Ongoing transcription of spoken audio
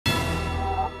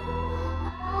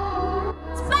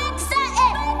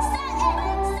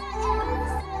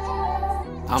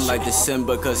I'm like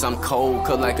December cause I'm cold,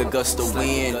 cut like a gust of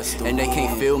wind. And they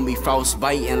can't feel me,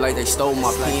 frostbiting like they stole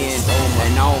my pen.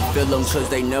 And I don't feel them cause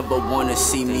they never wanna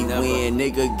see me win.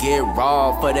 Nigga, get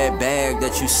robbed for that bag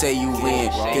that you say you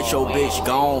win. Get your bitch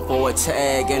gone for a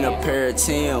tag and a pair of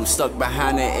Timbs. Stuck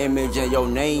behind the image and your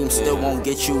name still won't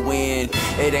get you in.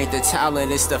 It ain't the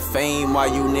talent, it's the fame why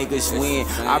you niggas win.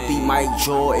 I be Mike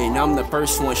Jordan, I'm the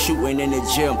first one shooting in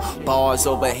the gym. Bars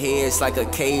over heads like a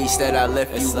cage that I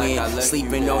left you in.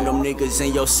 Sleeping on them niggas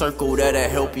in your circle that'll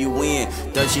help you win.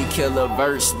 Dutchie Killa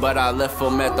verse, but I left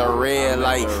them at the red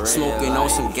light. Smoking on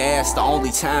some gas, the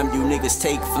only time you niggas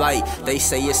take flight. They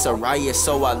say it's a riot,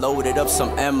 so I loaded up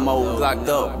some ammo. Locked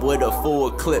up with a full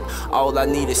clip, all I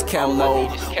need is camo.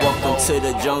 Welcome to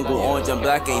the jungle, orange and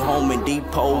black ain't home in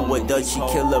Depot. With Dutchie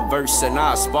Killa verse and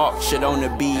I spark shit on the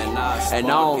beat. And I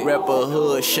don't rep a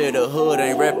hood, shit a hood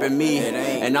ain't reppin' me.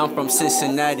 And I'm from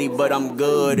Cincinnati, but I'm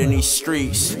good in these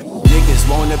streets. Niggas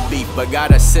wanna beef, but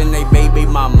gotta send they baby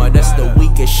mama. That's the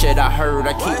weakest shit I heard.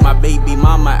 I keep my baby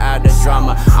mama out of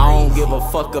drama. I don't give a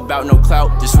fuck about no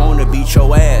clout, just wanna beat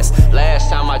your ass. Last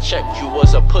time I checked, you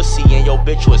was a pussy and your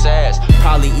bitch was ass.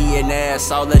 Probably eating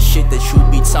ass, all that shit that you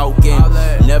be talking.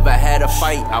 Never had a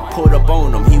fight, I put up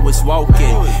on him, he was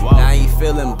walking. Now he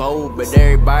feeling bold, but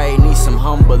everybody needs some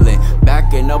humbling.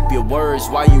 Backing up your words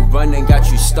while you running, got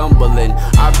you stumbling.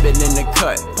 I've been in the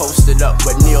cut, posted up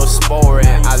with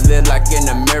Neosporin. I live like an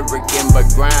American, but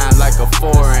grind like a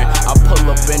foreign. I pull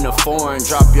up in a foreign,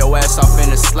 drop your ass off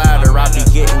in a slider. I be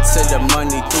getting to the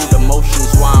money through the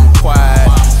motions while I'm quiet.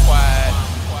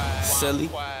 Silly.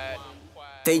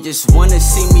 They just wanna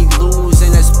see me lose,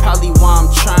 and that's probably why I'm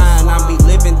trying. I be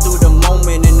living through the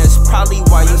moment, and that's probably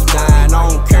why you dying. I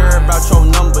don't care about your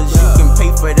numbers, you can pay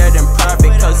for that in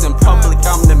private, cause in public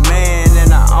I'm the man,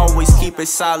 and I always keep it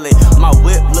solid. My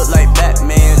whip look like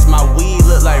Batman's, my weed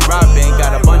look like Robin.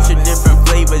 Got a bunch of different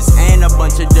flavors and a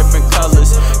bunch of different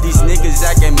colors. These niggas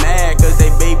acting mad cause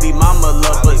they baby mama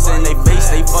love us, and they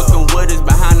face they fucking with us,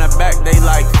 behind our back they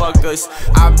like fuck us.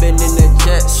 I've been in the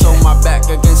jet, show my back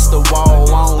against the wall.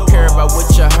 I don't care about what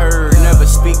you heard, never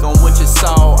speak on what you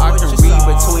saw. I can read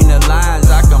between the lines,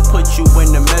 I can put you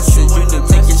in the message. You can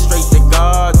take it straight to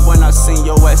God when I send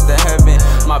your ass to heaven.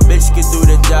 My bitch can do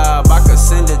the job, I can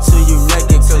send it to you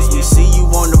naked. Cause we see you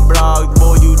on the blog,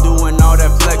 boy, you doing all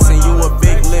that flexing. You a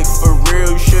big lick for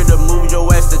real, should've moved your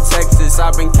ass to Texas.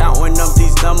 I've been counting up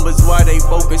these numbers while they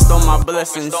focused on my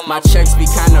blessings. My checks be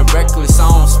kinda reckless, I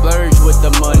don't splurge with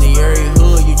the money. Every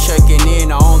hood you checking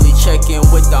in, I only check in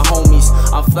with the homies.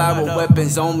 I'm fly with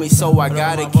weapons on me, so I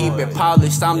gotta keep it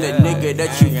polished. I'm the nigga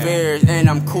that you fear, and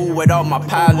I'm cool with all my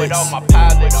pilots.